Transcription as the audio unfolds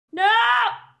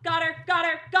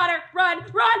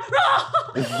No!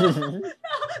 No! They got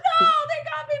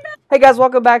me back! Hey guys,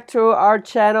 welcome back to our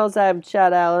channels. I'm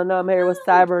Chad Allen. I'm here with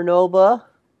Cybernova.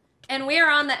 And we are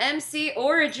on the MC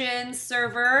Origins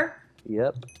server.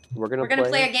 Yep. We're We're gonna gonna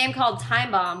play a game called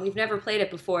Time Bomb. We've never played it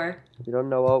before. We don't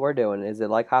know what we're doing. Is it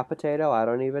like hot potato? I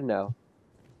don't even know.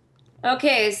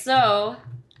 Okay, so...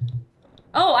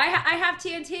 Oh, I have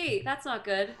TNT. That's not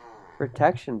good.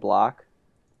 Protection block.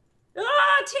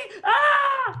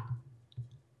 Ah!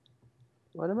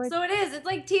 What am I? So it is. It's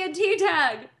like TNT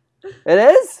tag. It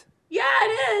is? Yeah,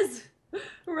 it is.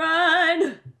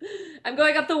 Run. I'm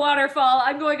going up the waterfall.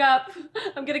 I'm going up.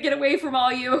 I'm gonna get away from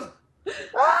all you.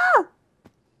 Ah!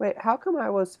 Wait, how come I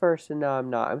was first and now I'm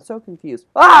not? I'm so confused.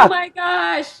 Ah! Oh my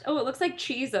gosh. Oh, it looks like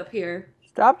cheese up here.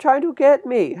 Stop trying to get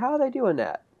me. How are they doing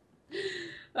that?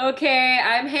 Okay,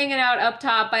 I'm hanging out up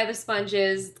top by the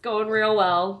sponges. It's going real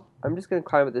well. I'm just gonna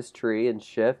climb up this tree and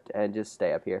shift and just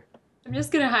stay up here. I'm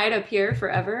just gonna hide up here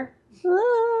forever.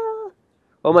 Ah!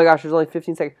 Oh my gosh, there's only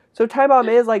 15 seconds. So Time Bomb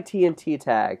is like TNT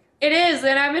tag. It is,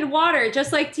 and I'm in water,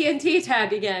 just like TNT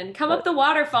tag again. Come up the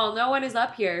waterfall. No one is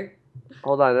up here.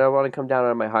 Hold on, I don't want to come down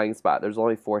on my hiding spot. There's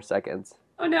only 4 seconds.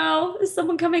 Oh no, is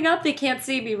someone coming up? They can't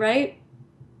see me, right?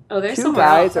 Oh, there's Two someone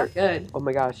guys else. Good. Oh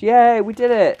my gosh, yay, we did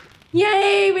it!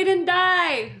 Yay, we didn't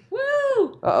die. Woo!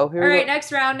 Uh-oh, here All we right, go.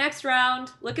 next round, next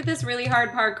round. Look at this really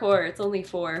hard parkour. It's only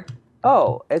 4.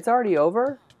 Oh, it's already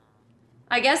over?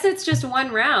 I guess it's just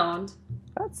 1 round.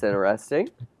 That's interesting.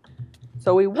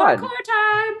 So we won. Parkour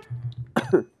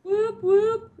time! Whoop,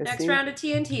 whoop. It Next seems- round of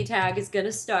TNT tag is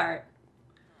gonna start.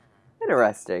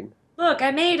 Interesting. Look,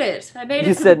 I made it. I made it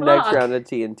You to said the next block. round of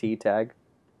TNT tag.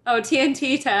 Oh,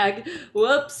 TNT tag.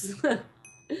 Whoops.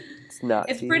 It's not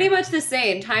It's TNT. pretty much the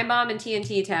same. Time bomb and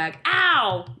TNT tag.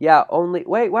 Ow! Yeah, only...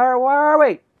 Wait, where are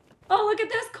we? Oh, look at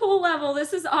this cool level.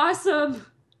 This is awesome.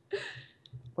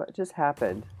 What just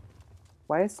happened?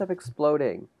 Why is stuff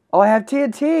exploding? Oh, I have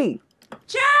TNT!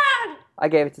 Chad! I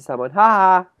gave it to someone. Ha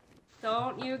ha!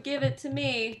 Don't you give it to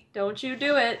me. Don't you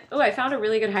do it. Oh, I found a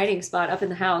really good hiding spot up in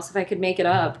the house if I could make it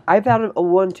up. I found a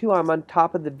one too. I'm on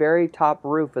top of the very top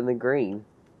roof in the green.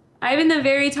 I'm in the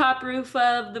very top roof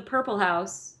of the purple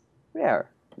house. Where?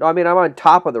 No, I mean, I'm on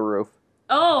top of the roof.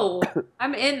 Oh,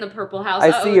 I'm in the purple house. I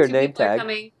Uh-oh, see your 2 name people are tag.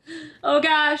 coming. Oh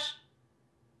gosh.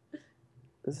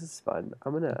 This is fun.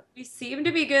 I'm gonna... We seem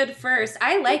to be good first.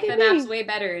 I like Look the at maps me. way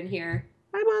better in here.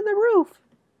 I'm on the roof.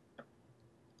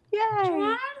 Yay!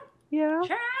 Chad? Yeah.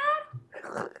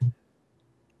 Chad?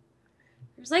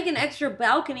 There's like an extra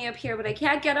balcony up here, but I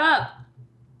can't get up.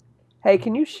 Hey,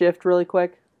 can you shift really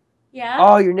quick? Yeah?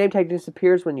 Oh, your name tag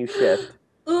disappears when you shift.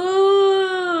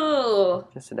 Ooh.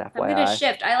 Just an I'm gonna FYI.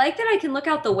 shift. I like that I can look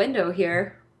out the window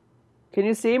here. Can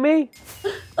you see me?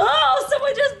 Oh,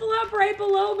 someone just blew up right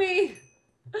below me.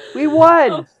 We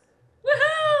won!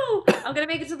 Oh, woohoo! I'm gonna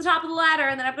make it to the top of the ladder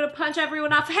and then I'm gonna punch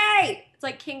everyone off. Hey! It's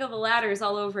like King of the Ladders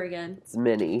all over again. It's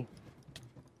mini.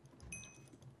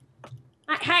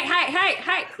 Hey!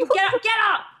 Get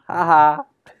up! Haha.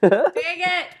 Dang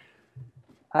it!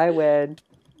 I win.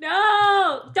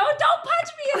 No! Don't punch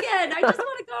me again! I just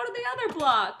want to go to the other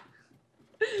block.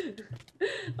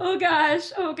 Oh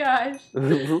gosh!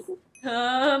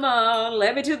 Come on,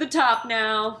 let me to the top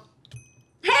now.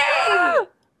 Hey!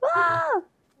 Ah!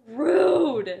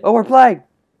 Rude! Oh, we're playing.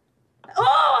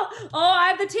 Oh, I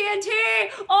have the TNT.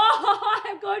 Oh,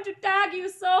 I'm going to tag you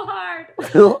so hard.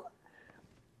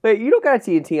 Wait, you don't got a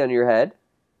TNT on your head.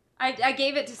 I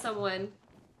gave it to someone.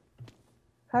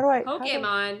 How do I...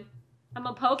 Pokemon. I'm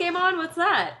a Pokemon? What's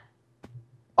that?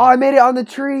 Oh, I made it on the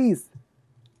trees.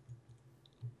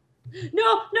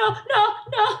 No.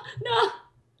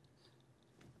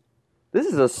 This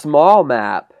is a small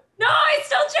map. No, he's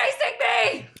still chasing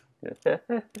me.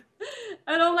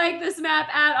 I don't like this map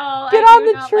at all. Get I on do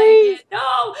the not trees. Like it. No,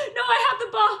 I have the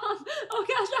bomb. Oh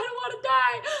gosh, I don't want to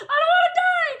die. I don't want to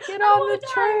die. Get I don't on wanna the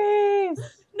die. trees.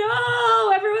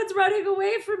 No, everyone's running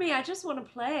away from me. I just want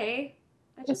to play.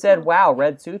 I said, wow,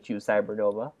 red suits you,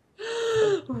 Cybernova.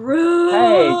 Rude.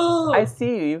 Hey, I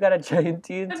see you. You got a giant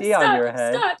TNT I'm stuck, on your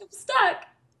head. I'm stuck.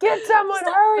 Get someone,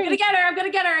 I'm hurry. gonna get her. I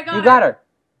got You her. got her.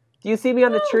 Do you see me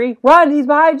on the tree? Run, he's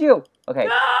behind you. Okay.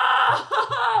 No!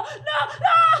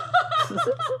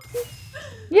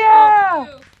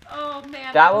 Yeah. Oh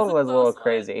man. That one was a little close one.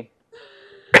 crazy.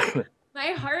 My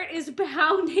heart is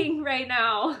pounding right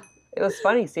now. It was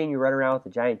funny seeing you run around with a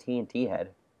giant TNT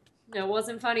head. It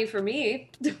wasn't funny for me.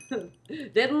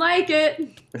 Didn't like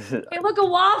it. Hey, look, a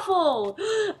waffle.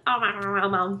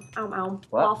 Ow.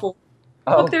 What? Waffle.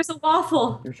 Oh, Look, there's a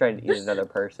waffle. you're trying to eat another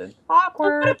person. Could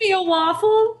Awkward. it be a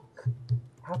waffle?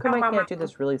 How come I can't do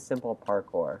this really simple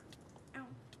parkour?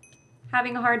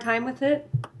 Having a hard time with it?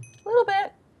 A little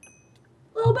bit.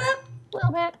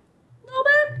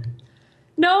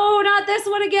 this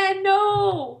one again.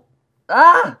 No.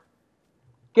 Ah!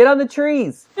 Get on the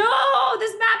trees. No,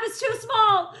 this map is too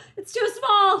small. It's too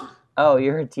small. Oh,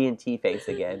 you're a TNT face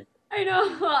again. I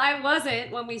know. Well, I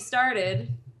wasn't when we started.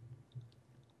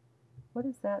 What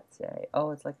does that say?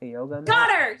 Oh, it's like a yoga mat.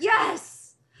 Got her.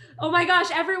 Yes. Oh my gosh,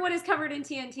 everyone is covered in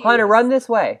TNT. Hunter, run this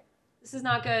way. This is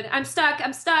not good. I'm stuck.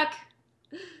 I'm stuck.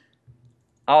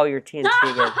 Oh, you're TNT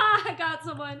again. I got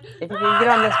someone. If you can get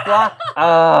on this block.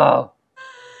 Oh.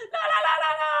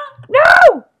 No.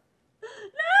 No!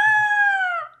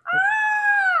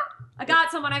 I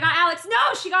got someone. I got Alex. No,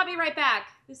 she got me right back.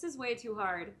 This is way too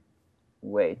hard.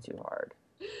 Way too hard.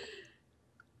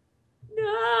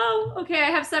 No. Okay, I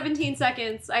have 17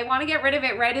 seconds. I want to get rid of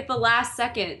it right at the last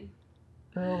second.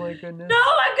 Oh my goodness. No,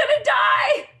 I'm gonna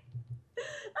die.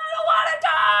 I don't want to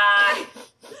die.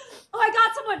 Oh, I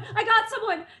got someone. I got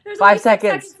someone. There's 5 only 6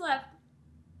 seconds. seconds left.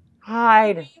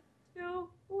 Hide. 3, 2,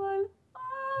 1.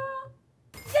 Ah.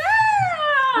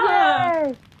 Yeah.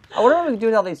 Yay! I wonder what we can do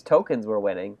with all these tokens we're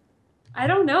winning. I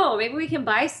don't know. Maybe we can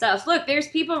buy stuff. Look, there's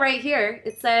people right here.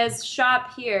 It says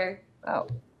shop here. Oh.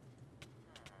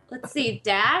 Let's see.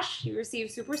 Dash. You receive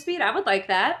super speed. I would like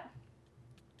that.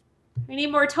 I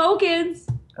need more tokens.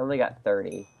 I only got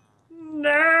 30.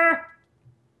 No.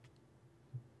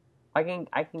 I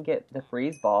can get the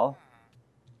freeze ball.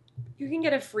 You can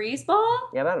get a freeze ball?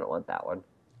 Yeah, but I don't want that one.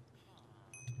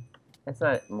 It's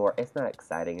not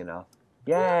exciting enough.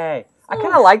 Yay! I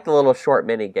kind of like the little short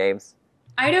mini games.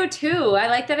 I do too. I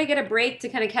like that I get a break to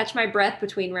kind of catch my breath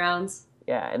between rounds.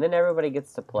 Yeah, and then everybody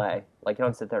gets to play. Like, you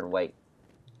don't sit there and wait.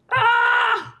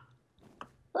 Ah!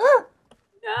 Ah!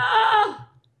 No!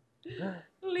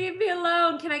 Leave me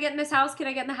alone. Can I get in this house? Can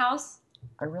I get in the house?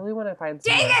 I really want to find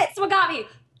Dang someone. it! Someone got me.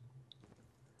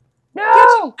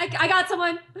 No! I got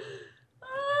someone.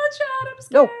 Oh, Chad, I'm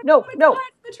No, scared. no, I'm no.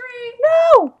 behind the tree.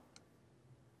 No!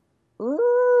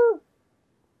 Ooh.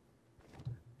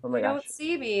 Oh my They gosh. don't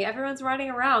see me. Everyone's running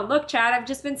around. Look, Chad, I've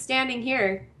just been standing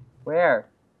here. Where?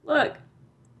 Look.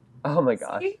 Oh my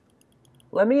gosh. See?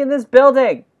 Let me in this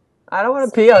building. I don't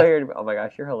want to be out here. Oh my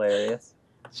gosh, you're hilarious.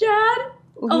 Chad?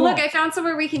 Ooh, Oh, yeah. look, I found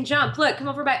somewhere we can jump. Look, come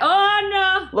over by. Oh,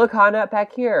 no. Look, Hana,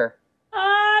 back here.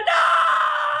 Oh, no.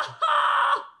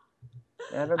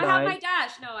 Never I have my mind.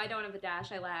 dash. No, I don't have a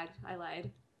dash. I lagged. I lied.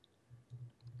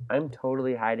 I'm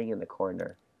totally hiding in the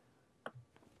corner.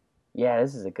 Yeah,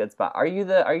 this is a good spot. Are you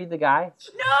the guy?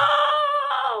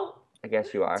 No! I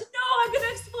guess you are. No, I'm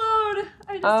gonna explode.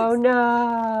 Oh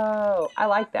no! I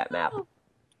like that map.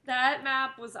 That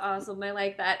map was awesome. I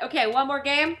like that. Okay, one more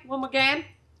game. One more game.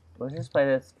 Let's just play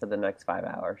this for the next 5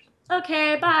 hours.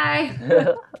 Okay,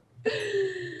 bye.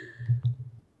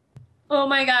 Oh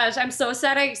my gosh, I'm so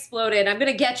sad I exploded. I'm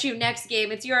gonna get you next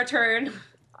game. It's your turn.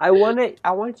 I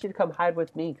want you to come hide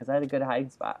with me because I had a good hiding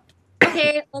spot.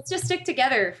 Okay, let's just stick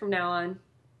together from now on.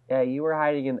 Yeah, you were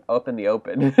hiding up in the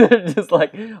open, just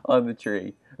like on the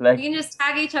tree. Like, We can just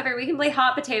tag each other. We can play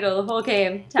hot potato the whole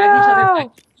game. Tag each other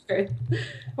back.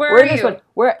 Where we're are this you? one.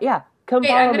 Where? Yeah, come Wait,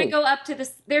 follow I'm gonna me. go up to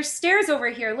this. There's stairs over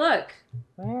here. Look.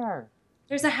 Where?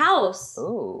 There's a house.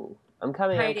 Ooh, I'm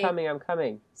coming. Hiding. I'm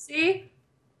coming. See?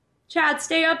 Chad,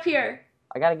 stay up here.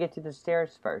 I gotta get to the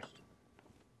stairs first.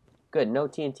 Good, no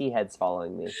TNT heads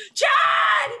following me. Chad!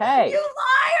 Hey. You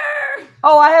liar!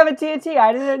 Oh, I have a TNT.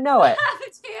 I didn't know it. I have a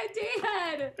TNT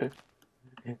head.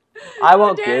 I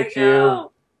won't How dare get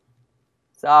you.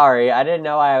 Sorry, I didn't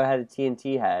know I had a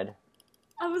TNT head.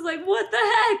 I was like, what the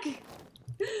heck?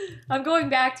 I'm going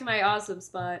back to my awesome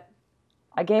spot.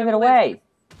 I gave I'm it away.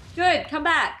 Good, come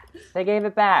back. They gave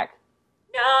it back.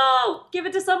 No! Give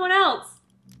it to someone else.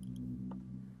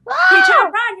 Ah! Hey,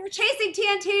 Chad, run! You're chasing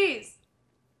TNTs.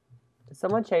 Is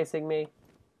someone chasing me?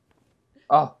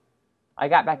 Oh, I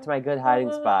got back to my good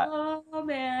hiding spot. Oh,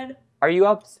 man. Are you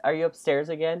upstairs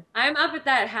again? I'm up at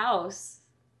that house.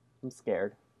 I'm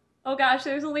scared. Oh, gosh,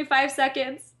 there's only 5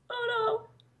 seconds. Oh, no.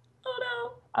 Oh,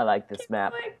 no. I like this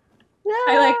map.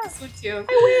 I like this one too.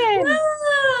 I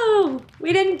win. Woo!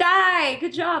 We didn't die.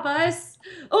 Good job, us.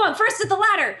 Oh, I'm first at the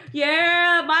ladder.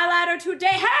 Yeah, my ladder today.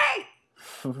 Hey!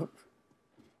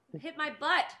 Hit my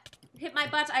butt. Hit my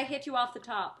butt. I hit you off the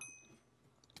top.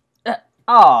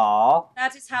 Aw.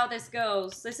 That is how this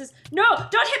goes. This is no.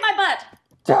 Don't hit my butt.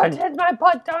 Don't hit my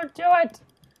butt. Don't do it.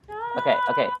 No.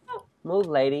 Okay. Move,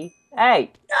 lady.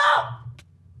 Hey. No.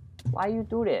 Why you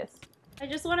do this? I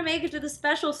just want to make it to the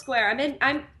special square.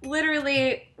 I'm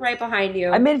literally right behind you.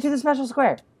 I made it to the special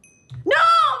square. No!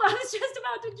 I was just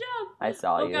about to jump. I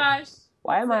saw Oh you. gosh.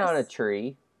 Why am I on a What's this?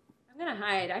 tree? I'm gonna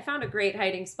hide. I found a great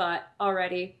hiding spot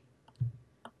already.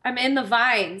 I'm in the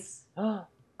vines.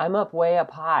 I'm way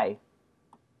up high.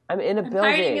 I'm in a I'm building.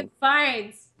 hiding in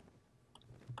vines.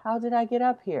 How did I get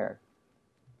up here?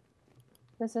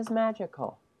 This is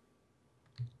magical.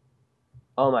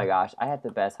 Oh my gosh, I have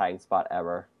the best hiding spot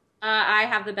ever. I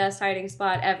have the best hiding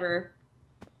spot ever.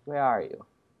 Where are you?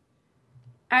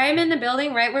 I'm in the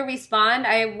building right where we spawned.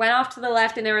 I went off to the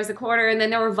left and there was a corner, and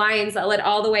then there were vines that led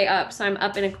all the way up, so I'm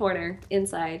up in a corner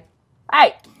inside.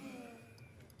 Hey!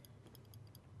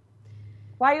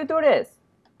 Why you do this?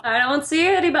 I don't see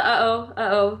anybody. Uh-oh.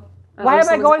 Uh-oh. Why am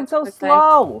I going so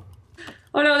slow?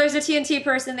 Oh no, there's a TNT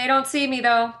person. They don't see me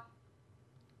though.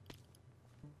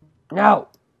 No.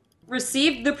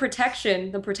 Received the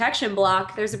protection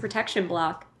block. There's a protection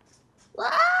block.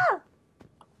 Ah!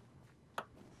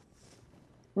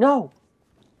 No.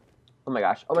 Oh my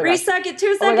gosh. Oh my 3 gosh. seconds,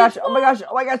 2 seconds. Oh my gosh.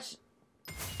 Oh my gosh. Oh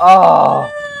my gosh. Oh.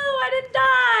 No, I didn't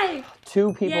die.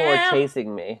 2 people were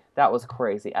chasing me. That was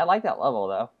crazy. I like that level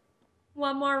though.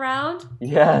 One more round?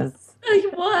 Yes.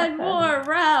 One more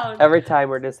round. Every time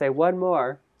we're going to say one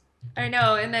more. I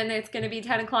know, and then it's going to be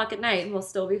 10 o'clock at night and we'll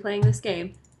still be playing this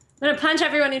game. I'm going to punch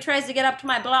everyone who tries to get up to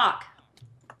my block.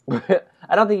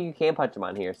 I don't think you can punch them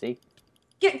on here, see?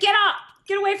 Get up!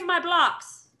 Get away from my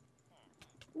blocks!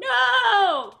 No!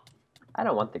 I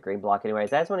don't want the green block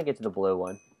anyways. I just want to get to the blue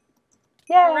one.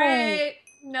 Yay! Great!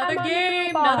 Another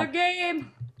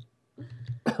game!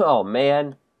 Oh,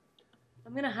 man.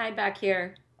 I'm going to hide back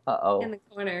here. Uh-oh. In the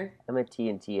corner. I'm a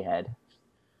TNT head.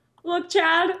 Look,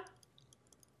 Chad.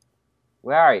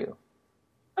 Where are you?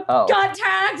 Oh. Got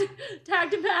tagged!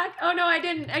 Tagged him back. Oh, no, I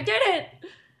didn't.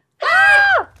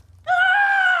 Ah!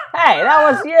 Hey,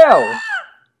 that was you!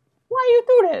 Why you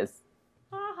do this?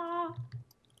 Ha-ha.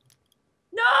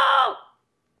 No!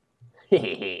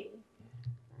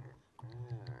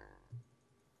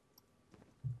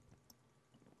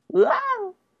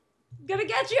 Wow. Gonna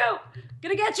get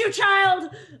you,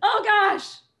 child! Oh,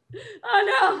 gosh! Oh,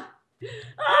 no!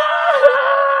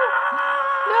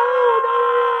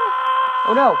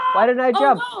 Oh no, why didn't I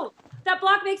jump? Oh, no! That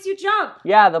block makes you jump!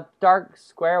 Yeah, the dark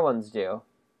square ones do.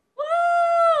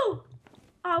 Woo!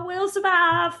 I will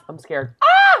survive! I'm scared.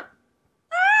 Ah!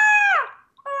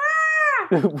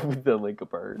 We sound like a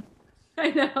bird. I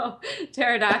know.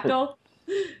 Pterodactyl.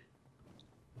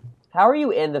 How are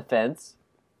you in the fence?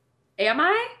 Am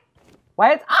I?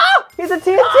 Why it's he's a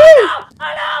TNT! Oh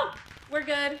no! We're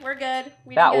good.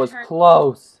 That was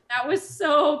close. That was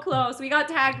so close. We got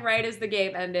tagged right as the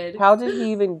game ended. How did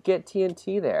he even get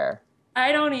TNT there?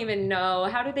 I don't even know.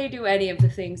 How did they do any of the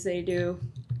things they do?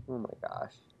 Oh my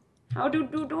gosh. How do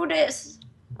this?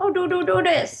 How do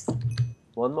this?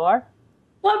 One more?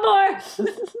 One more!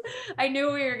 I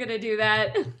knew we were gonna do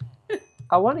that.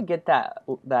 I want to get that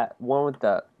one with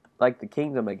the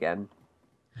kingdom again.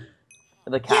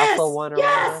 The castle one or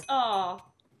whatever. Oh.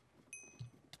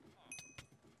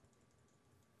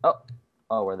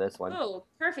 Oh, we're this one. Oh,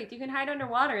 perfect. You can hide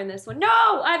underwater in this one.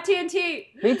 No! I have TNT!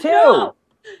 Me too!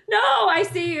 No, I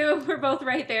see you. We're both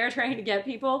right there trying to get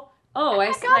people. Oh,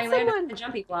 I landed on the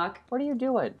jumping block. What are you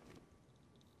doing?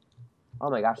 Oh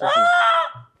my gosh. No!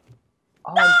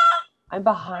 I'm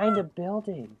behind a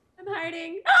building. I'm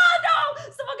hiding. Oh, no!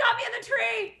 Someone got me in the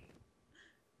tree!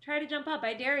 Try to jump up.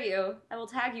 I dare you. I will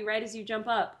tag you right as you jump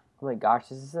up. Oh my gosh,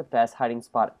 this is the best hiding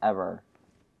spot ever.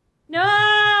 No!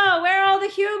 Where are all the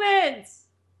humans?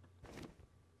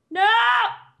 No!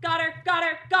 Got her!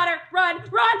 Run! No! No!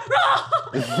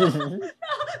 They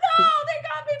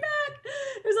got me back!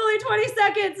 There's only 20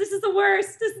 seconds. This is the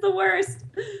worst.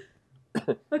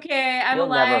 Okay, I'm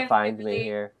alive. You'll never find me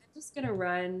here. I'm just gonna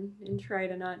run and try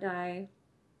to not die.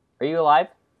 Are you alive?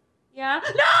 Yeah.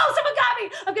 No! Someone got me!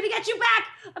 I'm gonna get you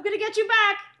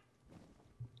back!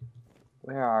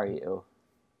 Where are you?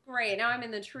 Great, now I'm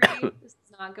in the tree. This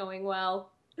is not going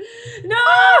well. No!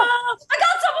 I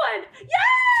got someone!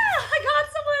 Yeah! I got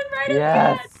someone right at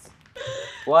the end.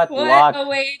 What luck. A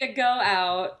way to go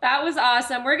out. That was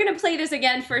awesome. We're gonna play this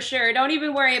again for sure. Don't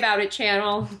even worry about it,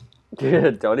 channel.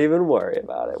 Don't even worry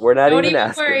about it. We're not even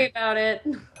asking. Don't even worry about it.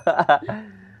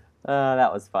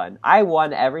 That was fun. I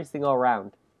won every single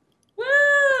round.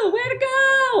 Woo! Way to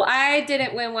go! I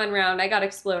didn't win one round. I got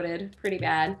exploded pretty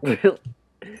bad.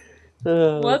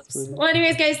 Whoops. Well,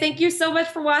 anyways, guys, thank you so much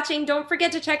for watching. Don't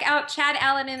forget to check out Chad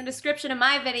Allen in the description of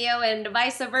my video and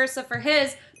vice versa for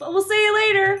his. But we'll see you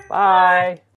later. Bye.